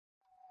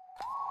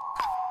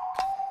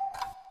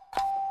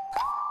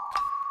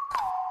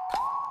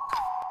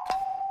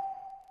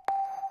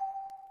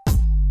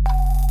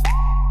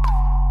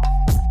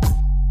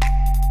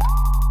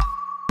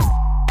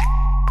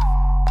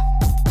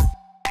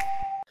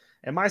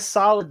And my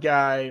solid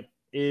guy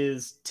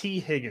is T.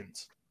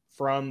 Higgins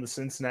from the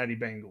Cincinnati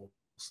Bengals.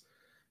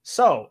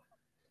 So,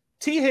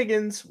 T.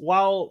 Higgins,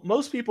 while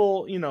most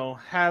people,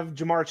 have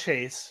Jamar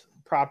Chase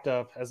propped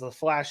up as a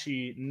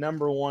flashy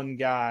number one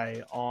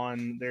guy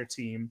on their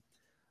team,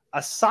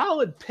 a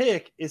solid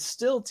pick is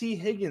still T.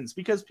 Higgins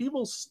because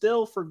people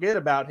still forget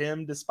about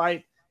him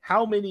despite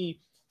how many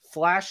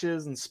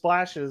flashes and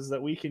splashes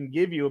that we can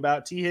give you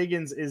about T.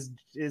 Higgins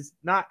is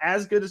not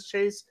as good as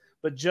Chase,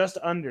 but just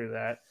under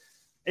that.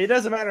 It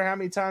doesn't matter how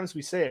many times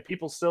we say it,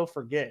 people still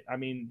forget. I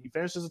mean, he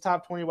finished as a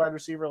top 20 wide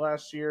receiver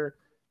last year.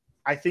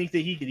 I think that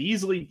he could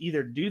easily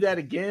either do that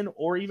again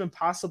or even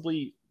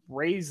possibly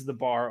raise the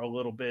bar a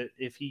little bit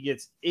if he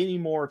gets any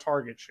more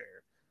target share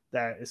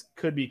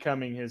could be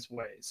coming his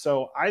way.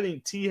 So I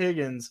think T.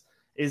 Higgins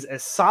is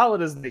as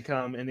solid as they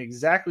come and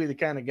exactly the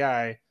kind of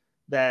guy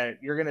that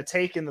you're going to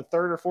take in the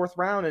third or fourth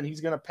round, and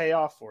he's going to pay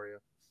off for you.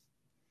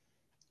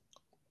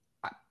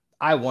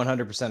 I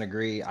 100%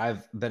 agree.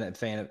 I've been a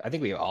fan of, I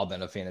think we've all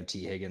been a fan of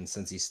T. Higgins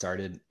since he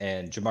started,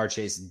 and Jamar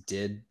Chase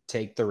did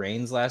take the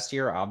reins last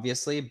year,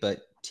 obviously, but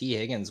T.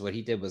 Higgins, what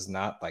he did was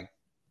not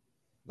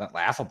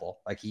laughable.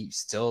 Like, he's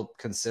still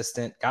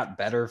consistent, got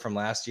better from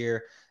last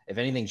year. If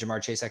anything,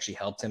 Jamar Chase actually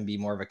helped him be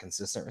more of a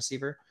consistent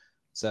receiver.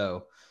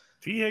 So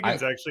T.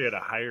 Higgins actually had a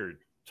higher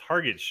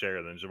target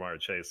share than Jamar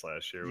Chase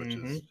last year, which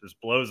is just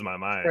blows my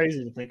mind.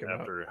 Crazy to think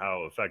about after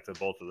how effective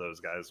both of those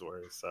guys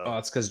were. So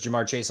it's because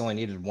Jamar Chase only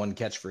needed one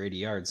catch for 80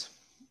 yards.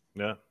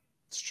 Yeah,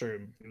 it's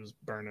true. He was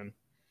burning.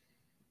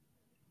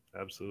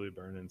 Absolutely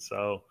burning.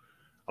 So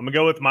I'm gonna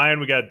go with mine.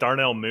 We got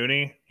Darnell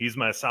Mooney. He's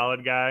my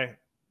solid guy.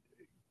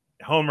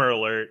 Homer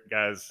alert,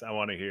 guys. I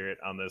want to hear it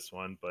on this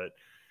one, but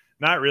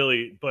not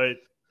really. But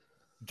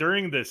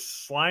during this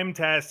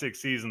slime-tastic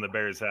season the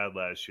Bears had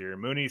last year,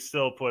 Mooney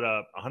still put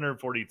up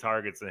 140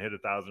 targets and hit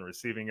 1,000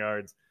 receiving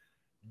yards.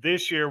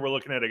 This year, we're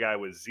looking at a guy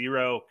with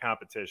zero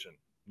competition,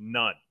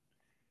 none,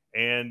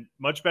 and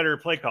much better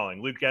play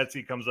calling. Luke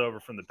Getsy comes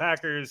over from the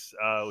Packers.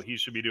 He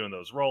should be doing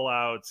those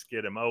rollouts,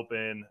 get him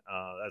open,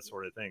 that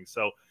sort of thing.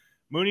 So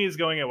Mooney is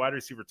going at wide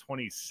receiver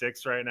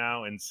 26 right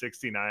now and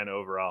 69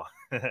 overall.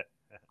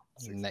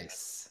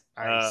 Nice.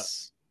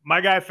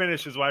 My guy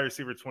finished as wide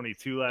receiver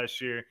 22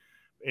 last year,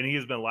 and he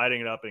has been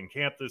lighting it up in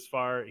camp this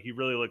far. He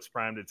really looks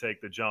primed to take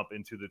the jump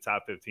into the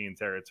top 15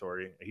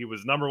 territory. He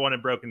was number one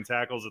in broken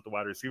tackles at the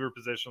wide receiver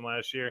position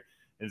last year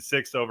and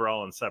 6th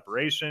overall in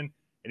separation.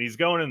 And he's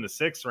going in the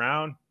 6th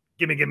round.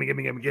 Gimme.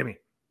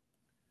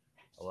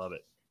 I love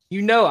it.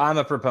 I'm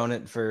a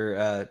proponent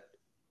for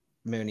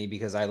Mooney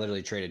because I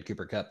literally traded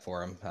Cooper Kupp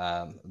for him.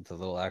 The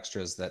little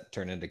extras that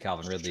turned into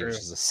Calvin Ridley, which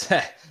is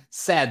a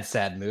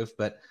sad move,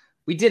 but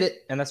we did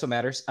it, and that's what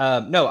matters.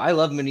 No, I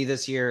love Mooney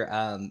this year.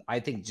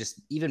 I think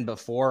just even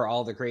before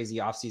all the crazy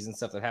offseason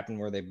stuff that happened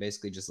where they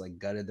basically just like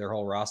gutted their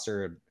whole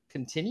roster and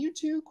continue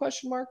to ?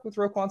 With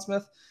Roquan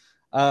Smith.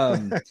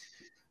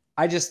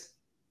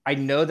 I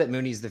know that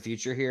Mooney's the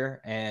future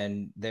here,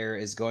 and there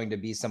is going to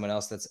be someone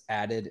else that's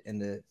added in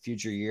the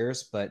future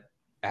years. But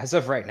as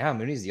of right now,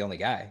 Mooney's the only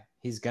guy.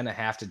 He's going to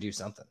have to do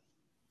something.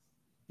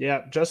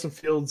 Yeah, Justin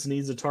Fields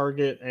needs a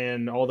target,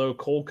 and although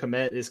Cole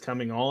Kmet is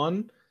coming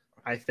on,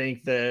 I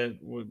think that,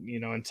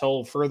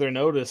 until further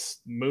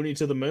notice, Mooney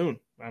to the moon.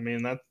 I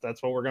mean,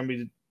 that's what we're going to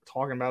be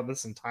talking about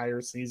this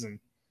entire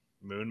season.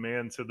 Moon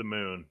man to the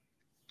moon.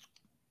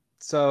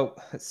 So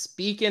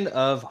speaking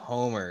of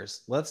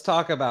homers, let's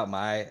talk about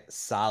my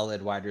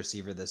solid wide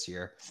receiver this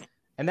year,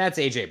 and that's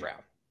AJ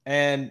Brown.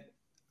 And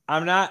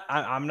I'm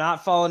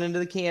not falling into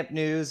the camp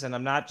news, and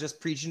I'm not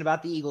just preaching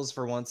about the Eagles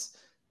for once.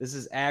 This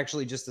is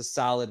actually just a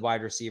solid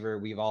wide receiver.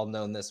 We've all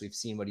known this. We've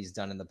seen what he's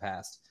done in the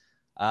past.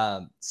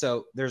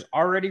 So there's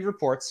already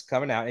reports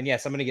coming out, and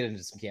yes, I'm going to get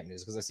into some camp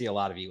news because I see a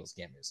lot of Eagles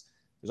camp news.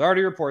 There's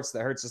already reports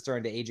that Hurts is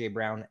throwing to AJ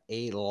Brown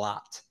a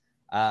lot.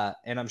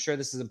 And I'm sure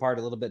this is in part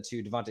a little bit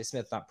to Devontae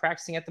Smith not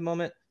practicing at the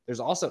moment. There's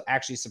also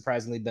actually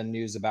surprisingly been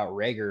news about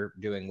Rager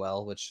doing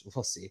well, which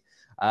we'll see.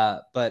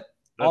 But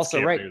that's also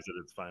camp right news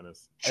at its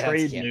finest.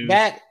 Trade news.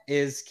 That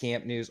is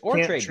camp news or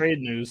camp trade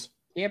news.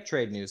 Camp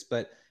trade news.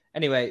 But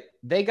anyway,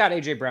 they got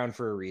AJ Brown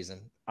for a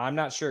reason. I'm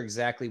not sure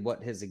exactly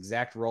what his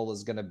exact role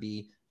is going to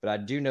be, but I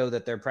do know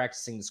that they're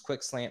practicing this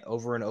quick slant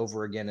over and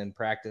over again in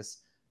practice.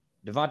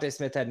 Devontae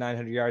Smith had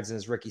 900 yards in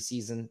his rookie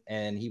season,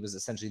 and he was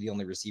essentially the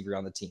only receiver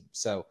on the team.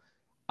 So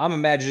I'm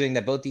imagining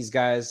that both these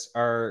guys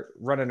are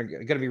going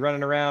to be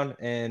running around,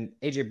 and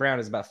AJ Brown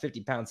is about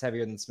 50 pounds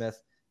heavier than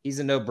Smith. He's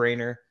a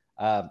no-brainer.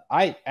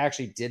 I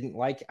actually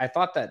I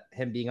thought that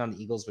him being on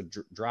the Eagles would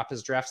drop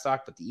his draft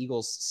stock, but the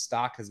Eagles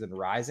stock has been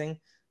rising.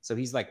 So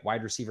he's like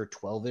wide receiver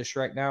 12-ish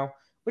right now,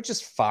 which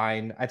is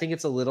fine. I think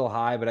it's a little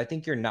high, but I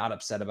think you're not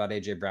upset about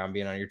AJ Brown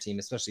being on your team,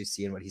 especially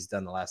seeing what he's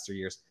done the last 3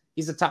 years.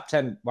 He's a top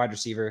 10 wide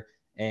receiver,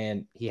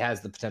 and he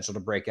has the potential to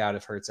break out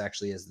if Hurts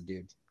actually is the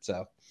dude.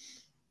 So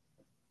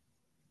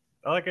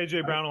I like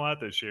AJ Brown a lot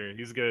this year.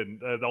 He's good.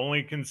 The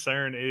only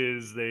concern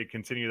is they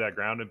continue that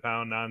ground and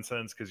pound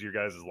nonsense because your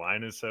guys'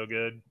 line is so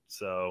good.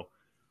 So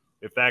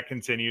if that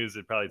continues,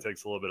 it probably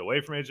takes a little bit away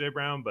from AJ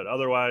Brown. But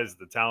otherwise,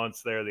 the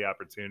talent's there, the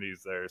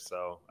opportunity's there.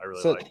 So I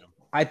really like him.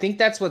 I think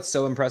that's what's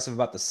so impressive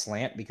about the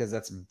slant, because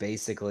that's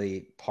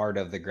basically part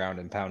of the ground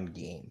and pound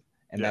game.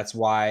 And that's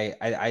why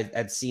I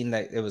had seen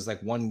that it was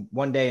like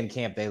one day in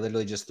camp, they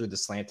literally just threw the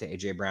slant to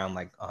AJ Brown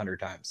like 100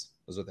 times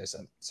was what they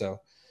said. So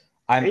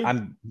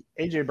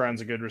AJ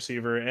Brown's a good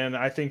receiver, and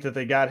I think that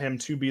they got him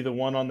to be the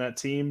one on that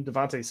team.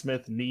 Devontae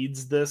Smith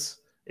needs this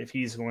if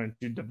he's going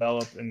to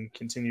develop and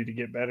continue to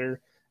get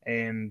better.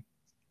 And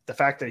the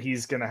fact that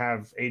he's going to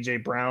have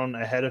AJ Brown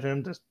ahead of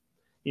him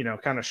to,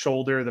 kind of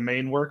shoulder the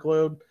main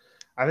workload,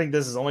 I think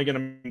this is only going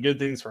to be good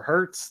things for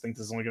Hurts. I think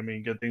this is only going to be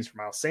good things for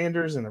Miles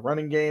Sanders in the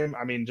running game.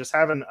 I mean, just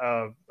having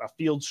a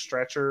field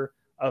stretcher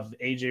of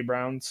AJ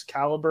Brown's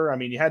caliber. I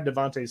mean, you had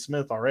Devontae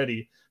Smith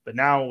already, but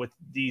now with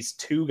these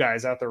two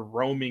guys out there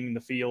roaming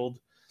the field,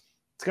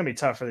 it's going to be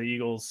tough for the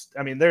Eagles.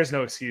 I mean, there's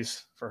no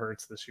excuse for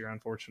Hurts this year,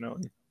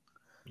 unfortunately.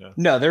 Yeah.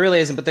 No, there really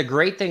isn't. But the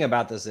great thing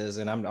about this is,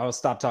 and I'll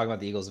stop talking about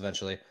the Eagles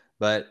eventually,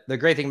 but the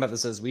great thing about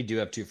this is we do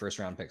have 2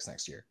 first-round picks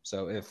next year.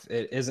 So if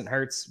it isn't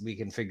Hurts, we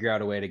can figure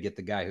out a way to get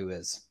the guy who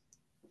is.